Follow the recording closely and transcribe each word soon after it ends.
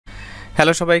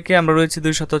Hello সবাইকে, আমরা রয়েছি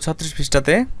 236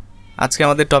 পৃষ্ঠাতে। আজকে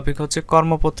আমাদের টপিক হচ্ছে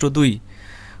কর্মপত্র 2।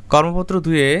 কর্মপত্র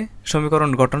 2-এ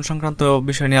সমীকরণ গঠন সংক্রান্ত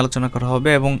বিষয় নিয়ে আলোচনা করা হবে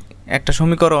এবং একটা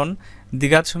সমীকরণ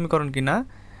দ্বিঘাত সমীকরণ কিনা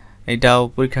এটাও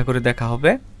পরীক্ষা করে দেখা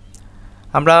হবে।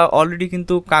 আমরা অলরেডি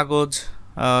কিন্তু কাগজ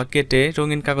কেটে,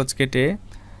 রঙিন কাগজ কেটে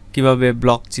কিভাবে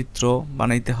ব্লক চিত্র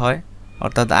বানাইতে হয়,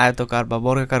 অর্থাৎ আয়তকার বা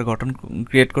বর্গাকার গঠন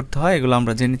ক্রিয়েট করতে হয়, এগুলো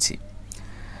আমরা জেনেছি।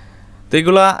 তো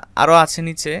এগুলো আরও আছে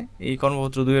নিচে, এই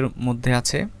কর্মপত্র 2-এর মধ্যে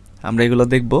আছে, আমরা এগুলো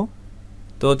দেখব।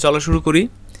 তো চলো শুরু করি।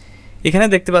 এখানে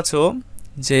দেখতে পাচ্ছ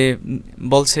যে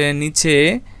বলছে নিচে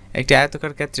একটি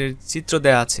আয়তকার ক্ষেত্রের চিত্র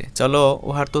দেওয়া আছে। চলো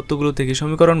উহার তথ্যগুলো থেকে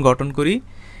সমীকরণ গঠন করি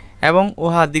এবং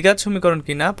উহা দ্বিঘাত সমীকরণ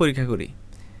কিনা পরীক্ষা করি।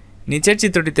 নিচের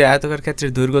চিত্রটিতে আয়তকার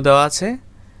ক্ষেত্রের দৈর্ঘ্য দেওয়া আছে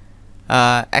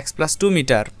x+2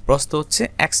 মিটার, প্রস্থ হচ্ছে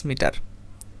x মিটার।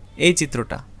 এই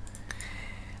চিত্রটা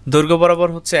দৈর্ঘ্য বরাবর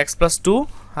হচ্ছে x+2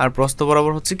 আর প্রস্থ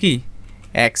বরাবর হচ্ছে কি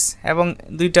x, এবং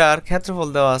দুইটার ক্ষেত্রফল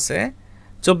দেওয়া আছে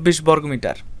 24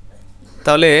 বর্গমিটার।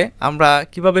 তাহলে আমরা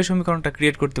কিভাবে সমীকরণটা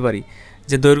ক্রিয়েট করতে পারি,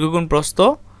 যে দৈর্ঘ্য গুণ প্রস্থ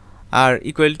আর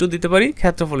ইকুয়াল টু দিতে পারি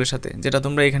ক্ষেত্রফলের সাথে, যেটা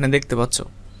তোমরা এখানে দেখতে পাচ্ছ।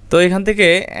 তো এখান থেকে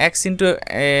x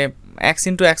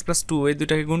ইন্টু x+2 এই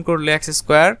দুটাকে গুণ করলে x²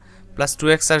 +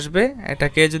 2x আসবে।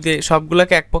 এটাকে যদি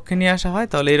সবগুলোকে এক পক্ষে নিয়ে আসা হয়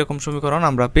তাহলে এরকম সমীকরণ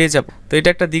আমরা পেয়ে যাব। তো এটা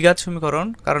একটা দ্বিঘাত সমীকরণ,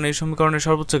 কারণ এই সমীকরণের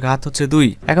সর্বোচ্চ ঘাত হচ্ছে 2।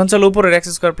 এখন চলো উপরের x²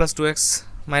 + 2x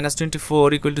 -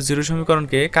 24 = 0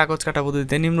 সমীকরণকে কাগজ কাটা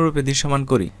পদ্ধতিতে নিম্নরূপে দৃশ্যমান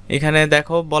করি। এখানে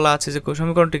দেখো বলা আছে যে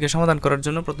সমীকরণটিকে সমাধান করার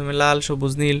জন্য প্রথমে লাল,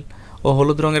 সবুজ, নীল ও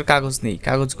হলুদ রঙের কাগজ নিই।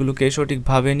 কাগজগুলোকে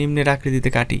সঠিকভাবে নিম্নের আকৃতিতে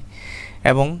কাটি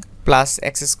এবং +x²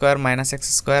 - x² + x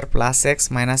 -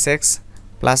 x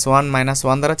 +1 -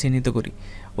 1 দ্বারা চিহ্নিত করি,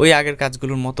 ওই আগের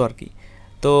কাজগুলোর মতো আর কি।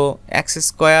 তো x² +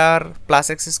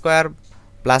 x²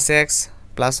 + x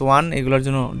 +1 এগুলোর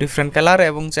জন্য ডিফারেন্ট কালার,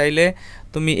 এবং চাইলে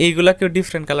তুমি এইগুলাকেও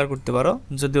ডিফারেন্ট কালার করতে পারো,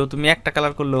 যদিও তুমি একটা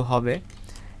কালার করলেও হবে।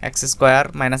 x² -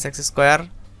 x²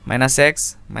 - x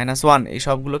 -1 এই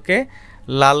সবগুলোকে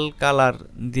লাল কালার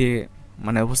দিয়ে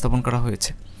মানে উপস্থাপন করা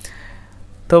হয়েছে।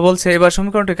 তো বলছে এবার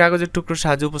সমীকরণটি কাগজের টুকরোর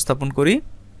সাহায্যে উপস্থাপন করি।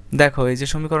 দেখো এই যে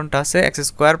সমীকরণটা আছে x²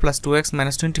 + 2x -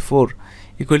 24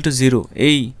 = 0,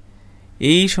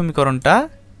 এই সমীকরণটা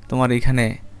তোমার এখানে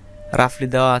রাফলি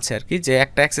দেওয়া আছে আর কি, যে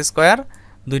একটা x²,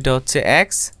 দুইটা হচ্ছে x,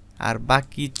 আর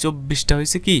বাকি 24টা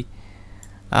হয়েছে কি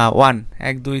 1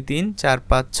 1 2 3 4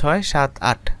 5 6 7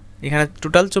 8, এখানে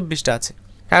টোটাল 24টা আছে।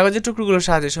 কাগজের টুকরোগুলোর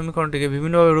সাহায্যে সমীকরণটিকে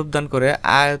বিভিন্নভাবে রূপদান করে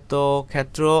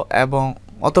আয়তক্ষেত্র এবং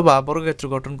অথবা বর্গক্ষেত্র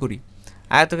গঠন করি।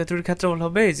 আয়তক্ষেত্রের ক্ষেত্রফল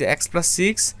হবে এই যে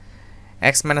x+6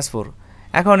 x - 4।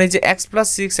 এখন এই যে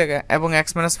x+6 এবং x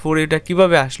 - 4 এটা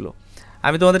কিভাবে আসলো?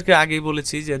 আমি তোমাদেরকে আগেই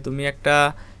বলেছি যে তুমি একটা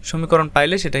সমীকরণ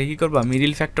পাইলে সেটা কি করবা,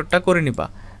 মিডল ফ্যাক্টরটা করে নিবা।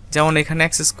 যেমন এখানে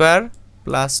x² +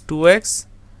 2x -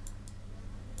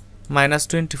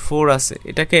 24 আছে,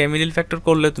 এটাকে মিডল ফ্যাক্টর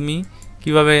করলে তুমি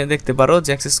কিভাবে দেখতে পারো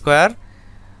যে x²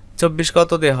 24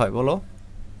 কত দেওয়া হয় বলো,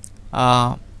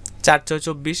 4 ×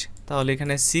 24, তাহলে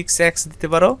এখানে 6x দিতে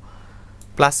পারো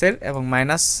প্লাসের, এবং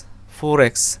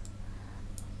 -4x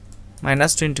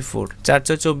 -24 4 ×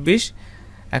 24।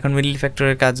 এখন মিডল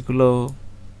ফ্যাক্টরের কাজগুলো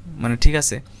মানে ঠিক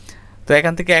আছে। তো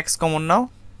এখান থেকে x কমন নাও,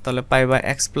 তাহলে পাইবা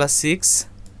x+6,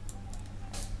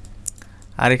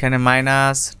 আর এখানে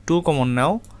 -2 কমন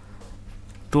নাও,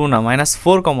 2 না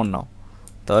 -4 কমন নাও,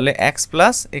 তাহলে x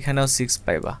প্লাস এখানেও 6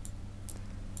 পাইবা।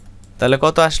 তাহলে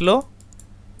কত আসলো,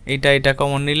 এটা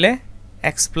কমন নিলে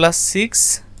x+6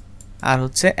 আর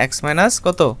হচ্ছে x -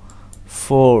 কত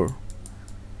 4।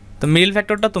 তো মিডল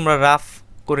ফ্যাক্টরটা তোমরা রাফ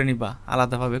করে নিবা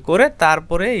আলাদাভাবে করে,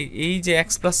 তারপরে এই যে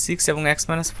x+6 এবং x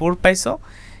 - 4 পাইছো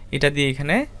এটা দিয়ে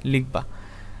এখানে লিখবা।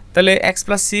 তাহলে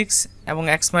x+6 এবং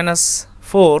x -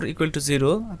 4 =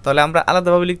 0, তাহলে আমরা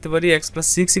আলাদাভাবে লিখতে পারি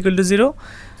x+6 = 0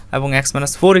 এবং x -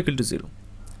 4 = 0।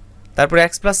 তারপরে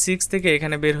x+6 থেকে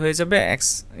এখানে বের হয়ে যাবে x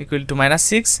 =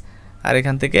 -6, আর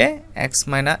এখান থেকে x =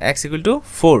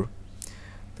 4।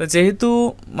 তো যেহেতু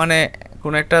মানে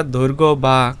কোনো একটা দৈর্ঘ্য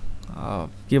বা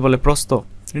কি বলে প্রস্থ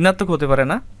ঋণাত্মক হতে পারে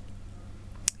না,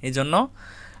 এই জন্য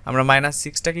আমরা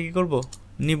 -6টাকে কী করব,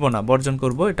 নিব না, বর্জন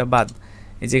করব, এটা বাদ।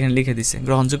 এই যে এখানে লিখে দিছে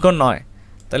গ্রহণযোগ্য নয়,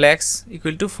 তাহলে x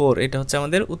 = 4, এটা হচ্ছে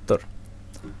আমাদের উত্তর।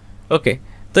 ওকে,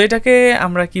 তো এটাকে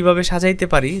আমরা কিভাবে সাজাইতে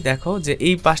পারি, দেখো যে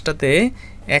এই পাশটাতে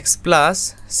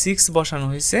x+6 বসানো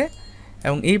হয়েছে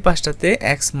এবং এই পাশটাতে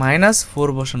x - 4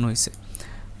 বসানো হয়েছে।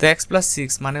 তো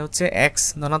x+6 মানে হচ্ছে x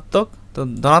ধনাত্মক, তো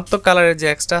ধনাত্মক কালারের যে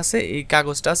xটা আছে এই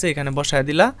কাগজটা আছে এখানে বসায়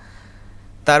দিলা,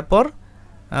 তারপর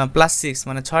 +6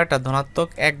 মানে 6টা ধনাত্মক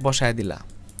 1 বসায় দিলা,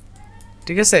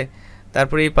 ঠিক আছে।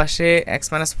 তারপর এই পাশে x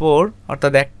 - 4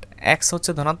 অর্থাৎ x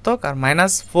হচ্ছে ধনাত্মক আর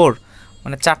 -4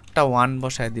 মানে 4টা 1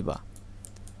 বসায় দিবা।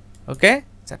 ওকে,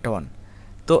 4টা 1।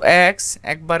 তো তো এক্স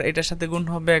একবার এটার সাথে গুণ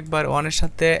হবে, একবার ওয়ানের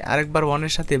সাথে, আরেকবার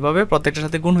ওয়ানের সাথে, এভাবে প্রত্যেকটার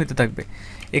সাথে গুণ হইতে থাকবে।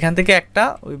 এখান থেকে একটা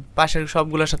ওই পাশের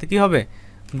সবগুলোর সাথে কি হবে,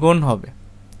 গুণ হবে।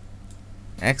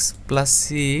 এক্স প্লাস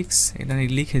 6, এটা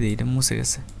লিখে দিই, এটা মুছে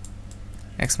গেছে,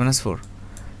 এক্স মাইনাস 4।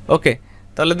 ওকে,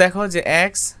 তাহলে দেখো যে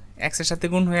এক্স এক্সের সাথে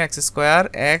গুণ হয়ে এক্স স্কোয়ার,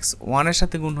 এক্স ওয়ানের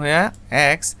সাথে গুণ হয়ে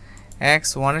এক্স, এক্স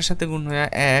ওয়ানের সাথে গুণ হয়ে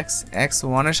এক্স, এক্স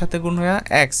ওয়ানের সাথে গুণ হয়ে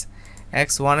এক্স,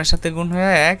 এক্স ওয়ানের সাথে গুণ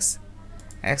হয়ে এক্স,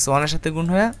 এক্স ওয়ানের সাথে গুণ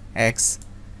হয়ে এক্স।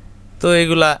 তো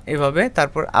এগুলা এভাবে,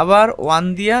 তারপর আবার 1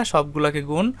 দিয়া সবগুলাকে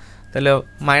গুণ, তাহলে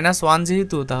 -1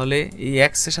 যেহেতু, তাহলে এই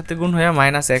এক্সের সাথে গুণ হয়ে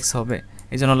 -x হবে,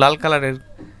 এই জন্য লাল কালারের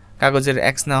কাগজের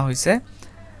এক্স নেওয়া হয়েছে।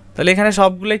 তাহলে এখানে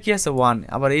সবগুলোই কি আছে 1,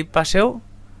 আবার এই পাশেও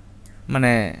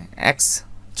মানে এক্স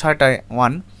 6টা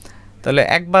 1, তাহলে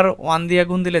একবার 1 দিয়ে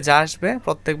গুণ দিলে যা আসবে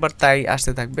প্রত্যেকবার তাই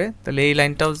আসতে থাকবে। তাহলে এই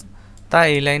লাইনটাও তা,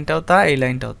 এই লাইনটাও তা, এই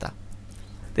লাইনটাও তা।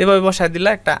 তো এভাবে বসায় দিলে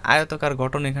একটা আয়তাকার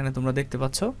গঠন এখানে তোমরা দেখতে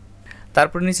পাচ্ছ।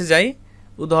 তারপর নিচে যাই,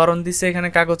 উদাহরণ দিচ্ছে এখানে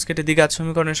কাগজ কেটে দ্বিঘাত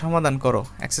সমীকরণের সমাধান করো,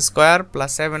 x square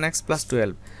plus 7x plus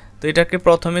 12। তো এটাকে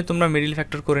প্রথমে তোমরা মিডিল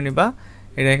ফ্যাক্টর করে নিবা।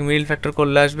 এটাকে মিডিল ফ্যাক্টর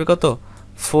করলে আসবে কত,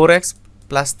 4x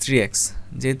প্লাস 3x,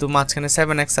 যেহেতু মাঝখানে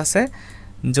 7x আছে,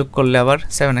 যোগ করলে আবার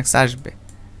 7x আসবে।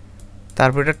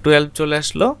 তারপর এটা 12 চলে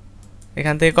আসলো,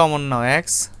 এখান থেকে কমন নাও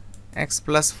এক্স, এক্স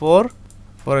প্লাস 4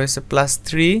 হয়েছে প্লাস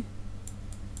 3,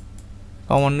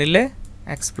 কমন নিলে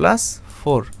x plus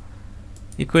 4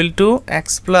 equal to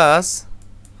x plus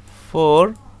 4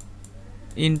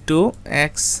 into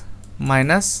x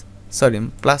minus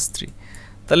plus 3।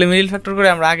 তাহলে মিডিল ফ্যাক্টর করে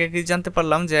আমরা আগে কি জানতে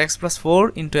পারলাম যে x plus 4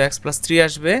 into x plus 3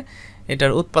 আসবে,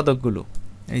 এটার উৎপাদকগুলো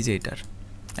এই যে এটার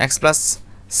x plus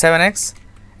 7x,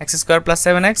 x square plus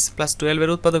 7x plus 12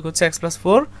 এর উৎপাদক হচ্ছে এক্স প্লাস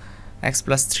 4, এক্স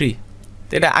প্লাস 3।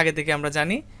 তো এটা আগে থেকে আমরা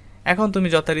জানি। এখন তুমি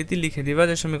যথারীতি লিখে দিবা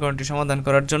যে সমীকরণটি সমাধান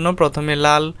করার জন্য প্রথমে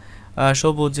লাল,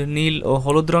 সবুজ, নীল ও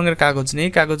হলুদ রঙের কাগজ নিই,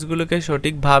 কাগজগুলোকে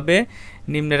সঠিকভাবে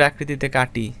নিম্নের আকৃতিতে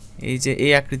কাটি। এই যে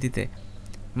এই আকৃতিতে,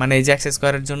 মানে এই যে এক্স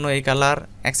স্কোয়ারের জন্য এই কালার,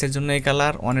 এক্সের জন্য এই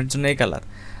কালার, ওয়ানের জন্য এই কালার,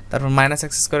 তারপর মাইনাস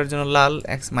এক্স স্কোয়ারের জন্য লাল,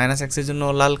 এক্স মাইনাস এক্সের জন্য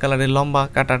লাল কালারের লম্বা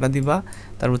কাটাটা দিবা,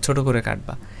 তারপর ছোট করে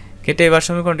কাটবা। কেটে এবার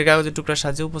সমীকরণটি কাগজের টুকরার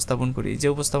সাহায্যে উপস্থাপন করি। যে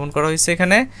উপস্থাপন করা হয়েছে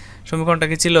এখানে সমীকরণটা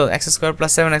কি ছিল, x square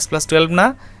plus 7x plus 12 না,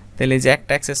 তাহলে যে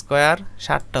একটা এক্স স্কোয়ার,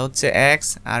 7টা হচ্ছে এক্স,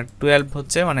 আর 12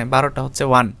 হচ্ছে মানে 12টা হচ্ছে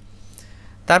 1।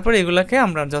 তারপরে এগুলাকে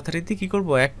আমরা যথারীতি কি করব,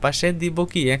 এক পাশে দিব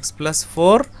কি এক্স প্লাস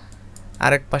 4,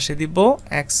 আর এক পাশে দিব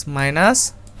এক্স মাইনাস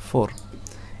 4।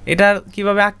 এটা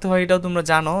কিভাবে আঁকতে হয় এটাও তোমরা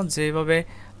জানো, যে এভাবে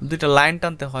দুইটা লাইন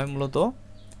টানতে হয়, মূলত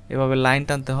এভাবে লাইন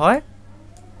টানতে হয়।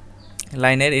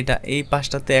 লাইনের এটা এই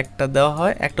পাশটাতে একটা দেওয়া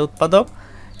হয় একটা উৎপাদক,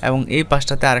 এবং এই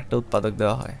পাশটাতে আরেকটা উৎপাদক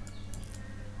দেওয়া হয়,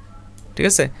 ঠিক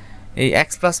আছে। এই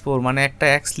এক্স প্লাস 4 মানে একটা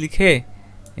এক্স লিখে,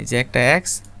 এই যে একটা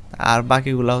এক্স, আর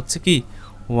বাকিগুলা হচ্ছে কি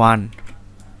 1,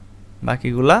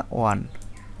 বাকিগুলা 1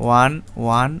 1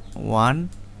 1 1,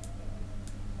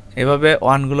 এভাবে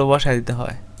 1গুলো বসায় দিতে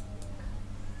হয়।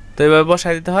 তো এভাবে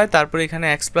বসায় দিতে হয়। তারপর এখানে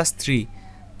এক্স প্লাস 3,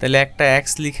 তাহলে একটা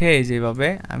এক্স লিখে এই যেভাবে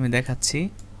আমি দেখাচ্ছি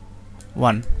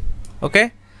 1। ওকে,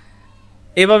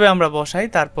 এভাবে আমরা বসাই,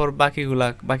 তারপর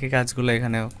বাকি কাজগুলো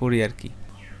এখানে করি আর কি।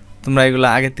 তোমরা এগুলো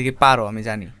আগের থেকে পারো আমি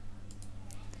জানি।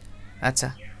 আচ্ছা,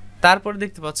 তারপর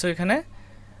দেখতে পাচ্ছ এখানে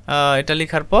এটা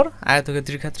লেখার পর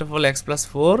আয়তক্ষেত্রের ক্ষেত্রফল x plus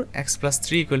 4 x plus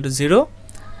 3 equal to 0।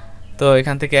 তো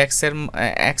এখান থেকে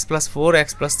x plus 4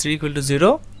 x plus 3 equal to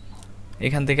 0,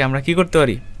 এখান থেকে আমরা কি করতে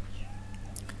পারি,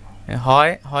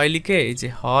 হয় লিখে, এই যে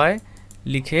হয়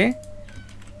লিখে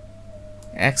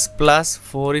এক্স প্লাস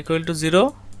 4 ইকুয়াল টু 0,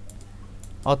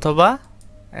 অথবা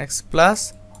এক্স প্লাস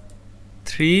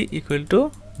 3 ইকুয়াল টু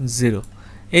 0।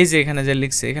 এই যে এখানে যে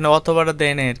লিখছে, এখানে অথবাটা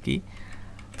দেয় না আর কি,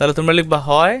 তাহলে তোমরা লিখবা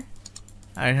হয়,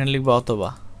 আর এখানে লিখবা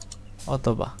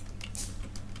অথবা।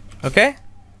 ওকে,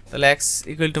 তাহলে এক্স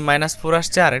ইকুয়াল টু -4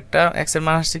 আসছে, আর একটা এক্স এর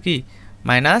মান আসছে কি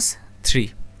 -3।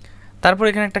 তারপর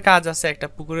এখানে একটা কাজ আছে, একটা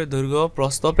পুকুরের দৈর্ঘ্য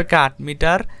প্রস্থ অপেক্ষা 8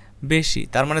 মিটার বেশি,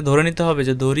 তার মানে ধরে নিতে হবে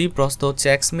যে দড়ি প্রস্থ হচ্ছে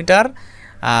x মিটার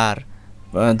আর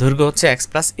দৈর্ঘ্য হচ্ছে x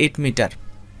প্লাস 8 মিটার।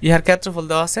 ইহার ক্ষেত্রফল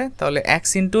দেওয়া আছে, তাহলে x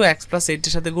ইন্টু x প্লাস 8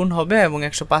 এর সাথে গুণ হবে এবং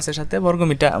 105 এর সাথে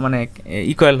বর্গমিটার মানে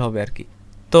ইকুয়াল হবে আর কি।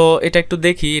 তো এটা একটু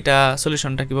দেখি এটা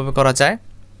সলিউশনটা কিভাবে করা যায়।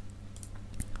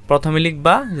 প্রথমে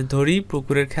লিখবা যে ধরি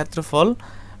পুকুরের ক্ষেত্রফল,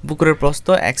 পুকুরের প্রস্থ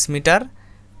x মিটার,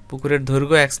 পুকুরের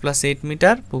দৈর্ঘ্য x প্লাস 8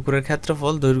 মিটার, পুকুরের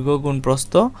ক্ষেত্রফল দৈর্ঘ্য গুণ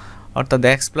প্রস্থ, অর্থাৎ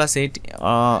x প্লাস 8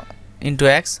 ইন্টু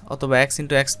x, অথবা x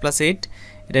ইন্টু x প্লাস 8,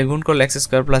 এটা গুণ করলে x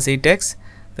স্কোয়ার প্লাস 8x।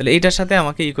 তাহলে এইটার সাথে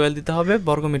আমাকে ইকুয়াল দিতে হবে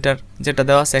বর্গমিটার, যেটা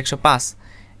দেওয়া আছে 105,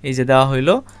 এই যে দেওয়া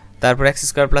হইলো। তারপর x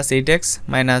square plus 8x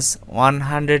minus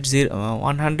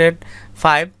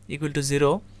 105 equal to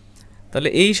 0। তাহলে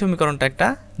এই সমীকরণটা একটা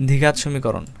দ্বিঘাত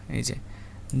সমীকরণ, এই যে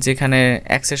যেখানে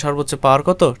x এর সর্বোচ্চ পাওয়ার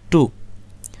কত 2,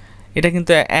 এটা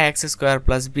কিন্তু x square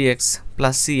plus B x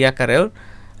plus C আকারেও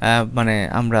মানে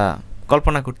আমরা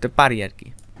কল্পনা করতে পারি আর কি।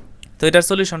 তো এটার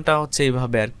সলিউশনটা হচ্ছে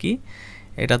এইভাবে আর কি,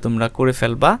 এটা তোমরা করে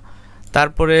ফেলবা।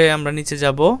 তারপরে আমরা নিচে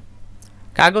যাব,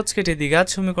 কাগজ কেটে দ্বিঘাত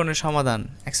সমীকরণের সমাধান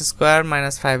x square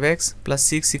minus 5x plus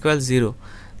 6 equal 0।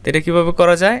 তো এটা কীভাবে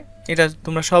করা যায় এটা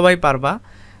তোমরা সবাই পারবা,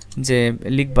 যে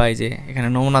লিখবা এই যে এখানে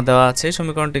নমুনা দেওয়া আছে।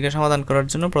 সমীকরণটিকে সমাধান করার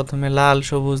জন্য প্রথমে লাল,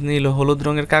 সবুজ, নীল ও হলুদ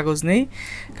রঙের কাগজ নেই,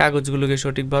 কাগজগুলোকে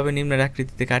সঠিকভাবে নিম্নের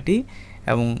আকৃতিতে কাটি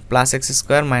এবং plus x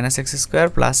square minus x square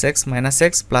plus x minus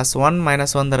x plus 1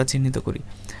 minus 1 দ্বারা চিহ্নিত করি।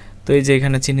 তো এই যে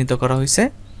এখানে চিহ্নিত করা হয়েছে,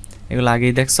 এগুলো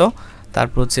আগেই দেখছো।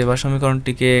 তারপর হচ্ছে এবার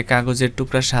সমীকরণটিকে কাগজের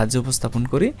টুকরার সাহায্যে উপস্থাপন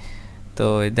করি। তো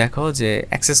দেখো যে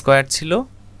এক্স স্কোয়ার ছিল,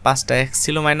 5টা এক্স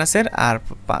ছিল মাইনাসের, আর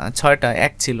 6টা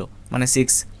এক ছিল মানে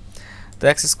 6। তো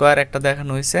এক্স স্কোয়ার একটা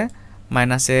দেখানো হয়েছে,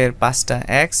 মাইনাসের 5টা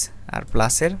এক্স আর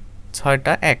প্লাসের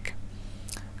 6টা এক।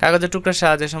 কাগজের টুকরার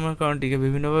সাহায্যে সমীকরণটিকে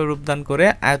বিভিন্নভাবে রূপদান করে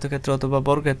আয়তক্ষেত্র অথবা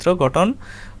বর্গক্ষেত্র গঠন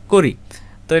করি।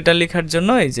 তো এটা লেখার জন্য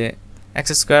এই যে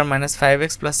x square minus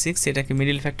 5x plus 6 এটাকে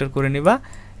মিডিল ফ্যাক্টর করে নিবা,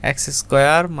 x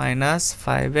square minus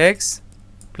 5x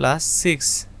plus 6,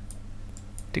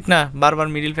 ঠিক না, বারবার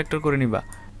মিডিল ফ্যাক্টর করে নিবা।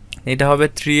 এটা হবে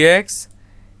 3x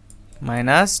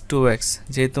মাইনাস 2x,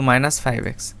 যেহেতু মাইনাস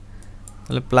 5x,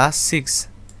 তাহলে প্লাস 6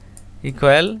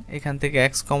 ইকুয়াল, এখান থেকে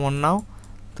x কমন নাও,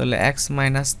 তাহলে x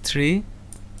minus 3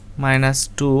 minus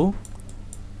 2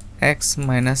 x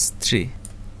minus 3,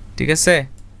 ঠিক আছে।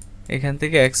 এখান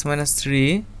থেকে x মাইনাস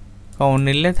 3 কমন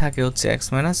নিলে থাকে হচ্ছে x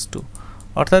মাইনাস 2,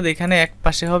 অর্থাৎ এখানে এক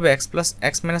পাশে হবে x প্লাস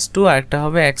x মাইনাস 2 আর একটা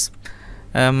হবে x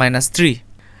মাইনাস 3।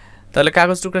 তাহলে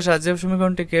কাগজ টুকরার সাহায্যে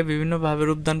সমীকরণটিকে বিভিন্নভাবে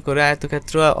রূপদান করে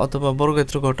আয়তক্ষেত্র অথবা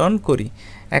বর্গক্ষেত্র গঠন করি।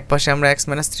 এক পাশে আমরা x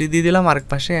মাইনাস 3 দিয়ে দিলাম, আরেক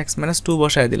পাশে x মাইনাস 2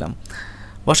 বসায় দিলাম।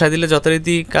 বসায় দিলে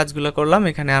যথারীতি কাজগুলো করলাম,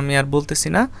 এখানে আমি আর বলতেছি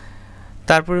না।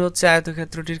 তারপরে হচ্ছে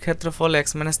আয়তক্ষেত্রটির ক্ষেত্রফল x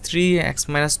minus 3 x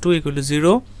minus 2 equal to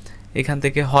 0। এখান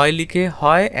থেকে হয় লিখে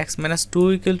হয় x minus 2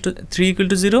 equal to 3 equal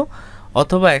to 0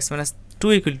 অথবা x মাইনাস 2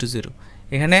 ইকুয়াল টু 0।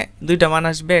 এখানে দুইটা মান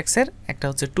আসবে x এর, একটা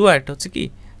হচ্ছে 2 আর একটা হচ্ছে কি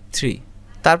 3।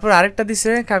 তারপর আরেকটা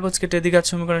দিছে, কাগজ কেটে দ্বিঘাত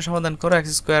সমীকরণের সমাধান করো x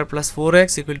square plus 4x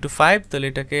equal to 5। তাহলে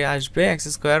এটাকে আসবে x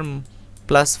square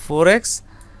plus 4x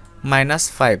minus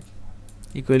 5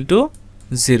 equal to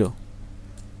 0,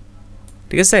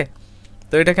 ঠিক আছে।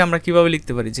 তো এটাকে আমরা কিভাবে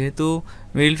লিখতে পারি, যেহেতু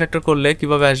মিডল ফ্যাক্টর করলে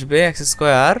কিভাবে আসবে, x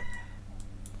square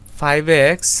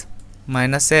 5x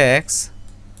minus x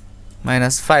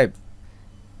minus 5,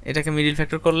 এটাকে মিডল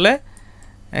ফ্যাক্টর করলে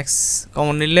x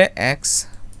কমন নিলে x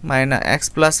মাইনাস x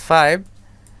প্লাস 5,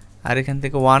 আর এখান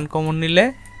থেকে 1 কমন নিলে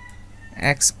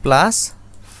x প্লাস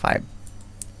 5,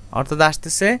 অর্থাৎ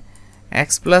আসতেছে x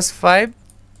plus 5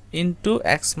 into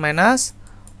x minus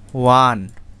 1।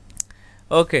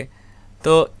 ওকে,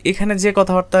 তো এখানে যে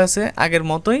কথাবার্তা আছে আগের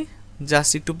মতোই,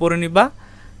 জাস্ট একটু পড়ে নিবা।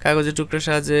 কাগজের টুকরার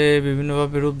সাহায্যে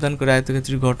বিভিন্নভাবে রূপদান করে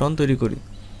আয়তক্ষেত্রের গঠন তৈরি করি।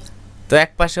 তো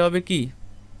এক পাশে হবে কি,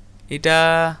 এটা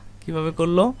কিভাবে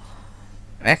করলো,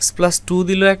 x প্লাস 2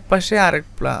 দিল এক পাশে, আর এক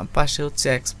পাশে হচ্ছে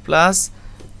x প্লাস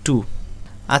 2।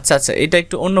 আচ্ছা আচ্ছা, এটা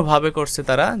একটু অন্যভাবে করছে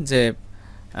তারা, যে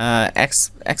x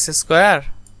স্কোয়ার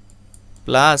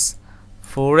প্লাস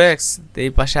 4x,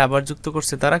 এই পাশে আবার যুক্ত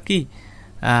করছে তারা কি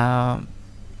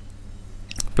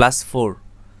প্লাস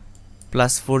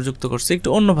 4 যুক্ত করছে, একটু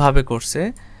অন্যভাবে করছে।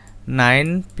 5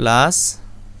 প্লাস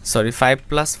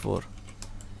 4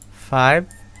 5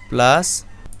 প্লাস,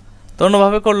 তো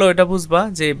অন্যভাবে করলেও এটা বুঝবা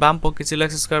যে বাম পক্ষে ছিল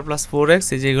x স্কোয়ার প্লাস 4x,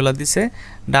 এই যেগুলো দিছে,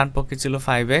 ডান পক্ষে ছিল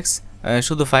 5x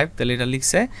শুধু 5, তাহলে এটা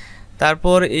লিখছে।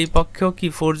 তারপর এই পক্ষেও কি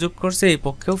 4 যোগ করছে, এই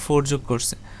পক্ষেও 4 যোগ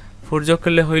করছে। 4 যোগ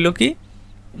করলে হইল কি,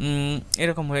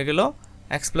 এরকম হয়ে গেল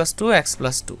x প্লাস 2 x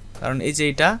প্লাস 2, কারণ এই যে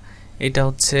এটা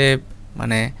হচ্ছে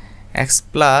মানে x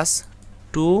প্লাস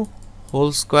 2 হোল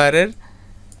স্কোয়ারের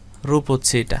রূপ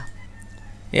হচ্ছে এটা।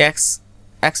 এই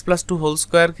x প্লাস 2 হোল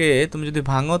স্কোয়ারকে তুমি যদি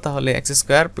ভাঙো তাহলে x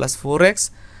square plus 4x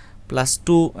plus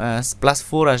 2 plus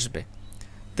 4 আসবে।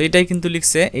 তো এটাই কিন্তু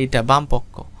লিখছে এইটা বাম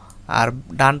পক্ষ, আর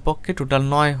ডান পক্ষে টোটাল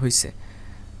 9 হয়েছে।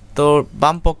 তো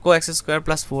বাম পক্ষ x square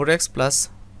plus 4x plus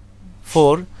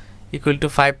 4 equal to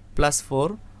 5 plus 4,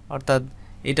 অর্থাৎ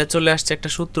এটা চলে আসছে একটা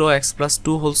সূত্র, x plus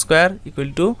 2 whole square equal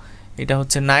to, এটা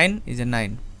হচ্ছে 9, এই যে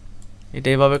 9, এটা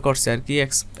এভাবে করছে আর কি,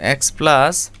 x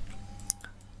plus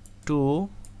 2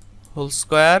 whole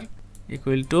square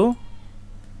equal to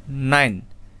 9।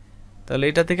 তাহলে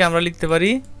এটা থেকে আমরা লিখতে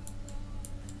পারি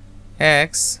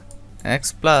x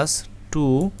plus 2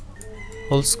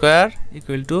 whole square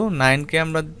equal to 9কে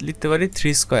আমরা লিখতে পারি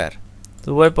 3 স্কোয়ার। তো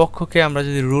উভয় পক্ষকে আমরা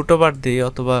যদি রুট ওভার দিই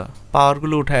অথবা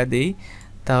পাওয়ারগুলো উঠায় দিই,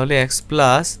 তাহলে x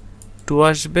প্লাস 2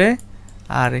 আসবে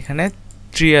আর এখানে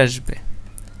 3 আসবে।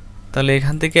 তাহলে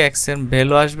এখান থেকে x এর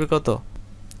ভ্যালু আসবে কত,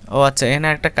 ও আচ্ছা, এখানে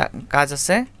একটা কাজ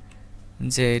আছে,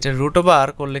 যে এটা রুট ওভার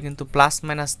করলে কিন্তু প্লাস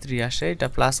মাইনাস 3 আসে, এটা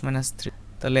প্লাস মাইনাস 3,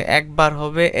 তাহলে একবার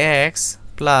হবে x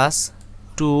প্লাস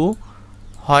 2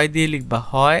 হয় দিয়ে লিখবা,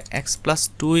 হয় x plus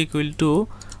 2 equal to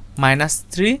minus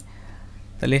 3,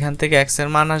 তাহলে এখান থেকে x এর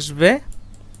মান আসবে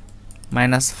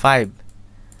মাইনাস 5,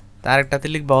 তার একটাতে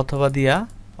লিখবা অথবা দিয়া,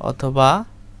 অথবা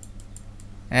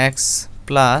x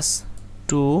plus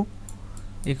 2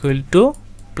 equal to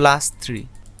plus 3,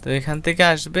 তো এখান থেকে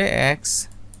আসবে x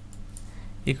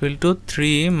ইকুয়াল টু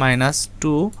 3 মাইনাস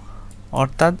 2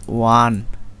 অর্থাৎ 1,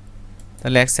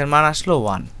 তাহলে x এর মান আসলো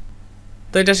 1।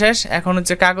 তো এটা শেষ। এখন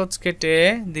হচ্ছে কাগজ কেটে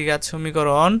দ্বিঘাত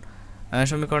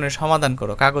সমীকরণের সমাধান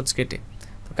করো কাগজ কেটে।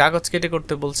 তো কাগজ কেটে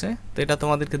করতে বলছে, তো এটা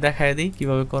তোমাদেরকে দেখায় দিই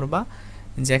কিভাবে করবা।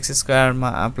 যে x square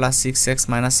plus 6x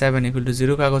minus 7 equal to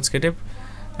 0 কাগজ কেটে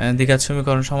দ্বিঘাত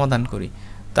সমীকরণ সমাধান করি।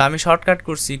 তো আমি শর্টকাট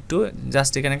করছি একটু,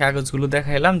 জাস্ট এখানে কাগজগুলো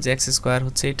দেখাইলাম যে x স্কয়ার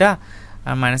হচ্ছে এটা,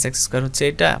 আর মাইনাস x স্কয়ার হচ্ছে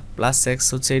এটা, প্লাস x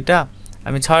হচ্ছে এটা।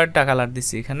 আমি 6টা কালার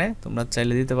দিছি এখানে, তোমরা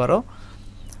চাইলে দিতে পারো।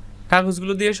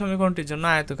 কাগজগুলো দিয়ে সমীকরণটির জন্য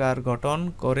আয়তকার গঠন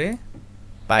করে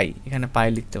পাই, এখানে পাই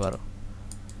লিখতে পারো,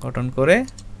 গঠন করে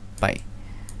পাই।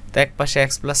 তো এক পাশে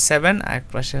x প্লাস 7 আর এক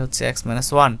পাশে হচ্ছে x মাইনাস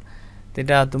 1। তো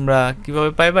এটা তোমরা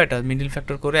কিভাবে পাইবা, এটা মিডল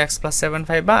ফ্যাক্টর করে x প্লাস 7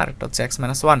 পাইবা, আর একটা হচ্ছে x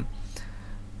মাইনাস 1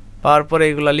 পাওয়ার পরে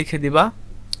এগুলা লিখে দিবা,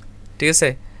 ঠিক আছে।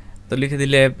 তো লিখে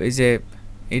দিলে এই যে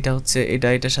এটা হচ্ছে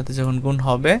এটার সাথে যখন গুণ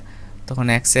হবে তখন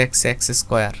x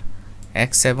স্কয়ার,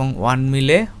 x এবং 1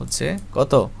 মিলে হচ্ছে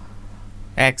কত,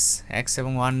 x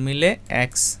এবং 1 মিলে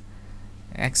x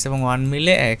এবং 1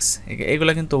 মিলে x,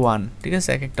 এগুলা কিন্তু 1, ঠিক আছে,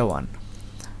 এক একটা 1।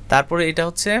 তারপরে এটা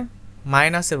হচ্ছে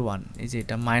মাইনাসের 1, এই যে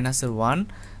এটা মাইনাসের 1,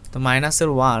 তো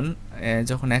মাইনাসের 1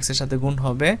 যখন x এর সাথে গুণ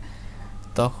হবে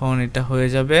তখন এটা হয়ে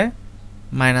যাবে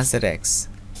মাইনাসের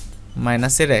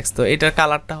x। তো এটার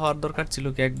কালারটা হওয়ার দরকার ছিল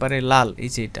কি একবারে লাল, এই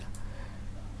যে এটা,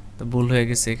 তো ভুল হয়ে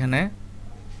গেছে এখানে,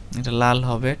 এটা লাল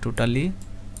হবে টোটালি।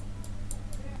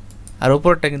 আর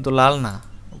উপরটা কিন্তু লাল না,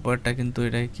 উপরটা কিন্তু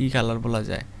এটা কি কালার বলা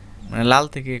যায়, মানে লাল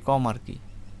থেকে কম আর কি,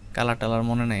 কালার টালার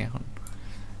মনে নাই এখন।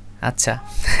 আচ্ছা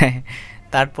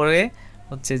তারপরে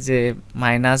হচ্ছে যে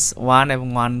মাইনাস 1 এবং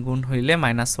 1 গুণ হইলে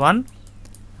মাইনাস 1,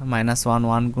 মাইনাস 1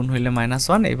 1 গুণ হইলে মাইনাস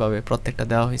 1, এইভাবে প্রত্যেকটা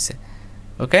দেওয়া হয়েছে।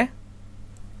 ওকে,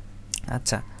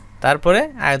 আচ্ছা তারপরে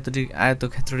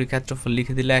আয়তক্ষেত্রটির ক্ষেত্রফল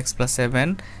লিখে দিলে x plus 7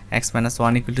 x minus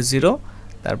 1 equal to 0,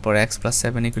 তারপরে x প্লাস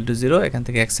 7 ইকুয়াল টু 0, এখান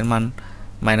থেকে x এর মান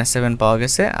মাইনাস 7 পাওয়া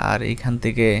গেছে, আর এইখান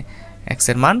থেকে x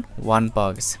এর মান 1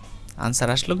 পাওয়া গেছে। আনসার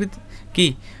আসলো কি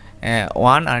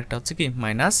 1, আর একটা হচ্ছে কি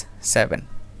মাইনাস 7।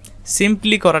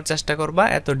 সিম্পলি করার চেষ্টা করবা,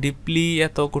 এত ডিপলি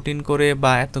এত কঠিন করে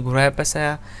বা এত ঘোরায়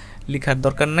পেঁচায়া লেখার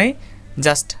দরকার নাই,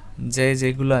 জাস্ট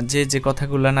যে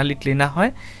কথাগুলো না লিখলে না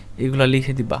হয় এগুলো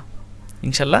লিখে দিবা,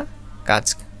 ইনশাল্লাহ কাজ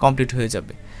কমপ্লিট হয়ে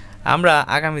যাবে। আমরা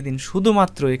আগামী দিন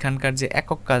শুধুমাত্র এখানকার যে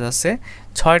একক কাজ আছে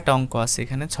 6টা অঙ্ক আছে,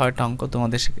 এখানে 6টা অঙ্ক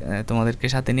তোমাদেরকে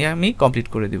সাথে নিয়ে আমি কমপ্লিট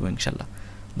করে দিব ইনশাল্লাহ।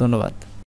 ধন্যবাদ।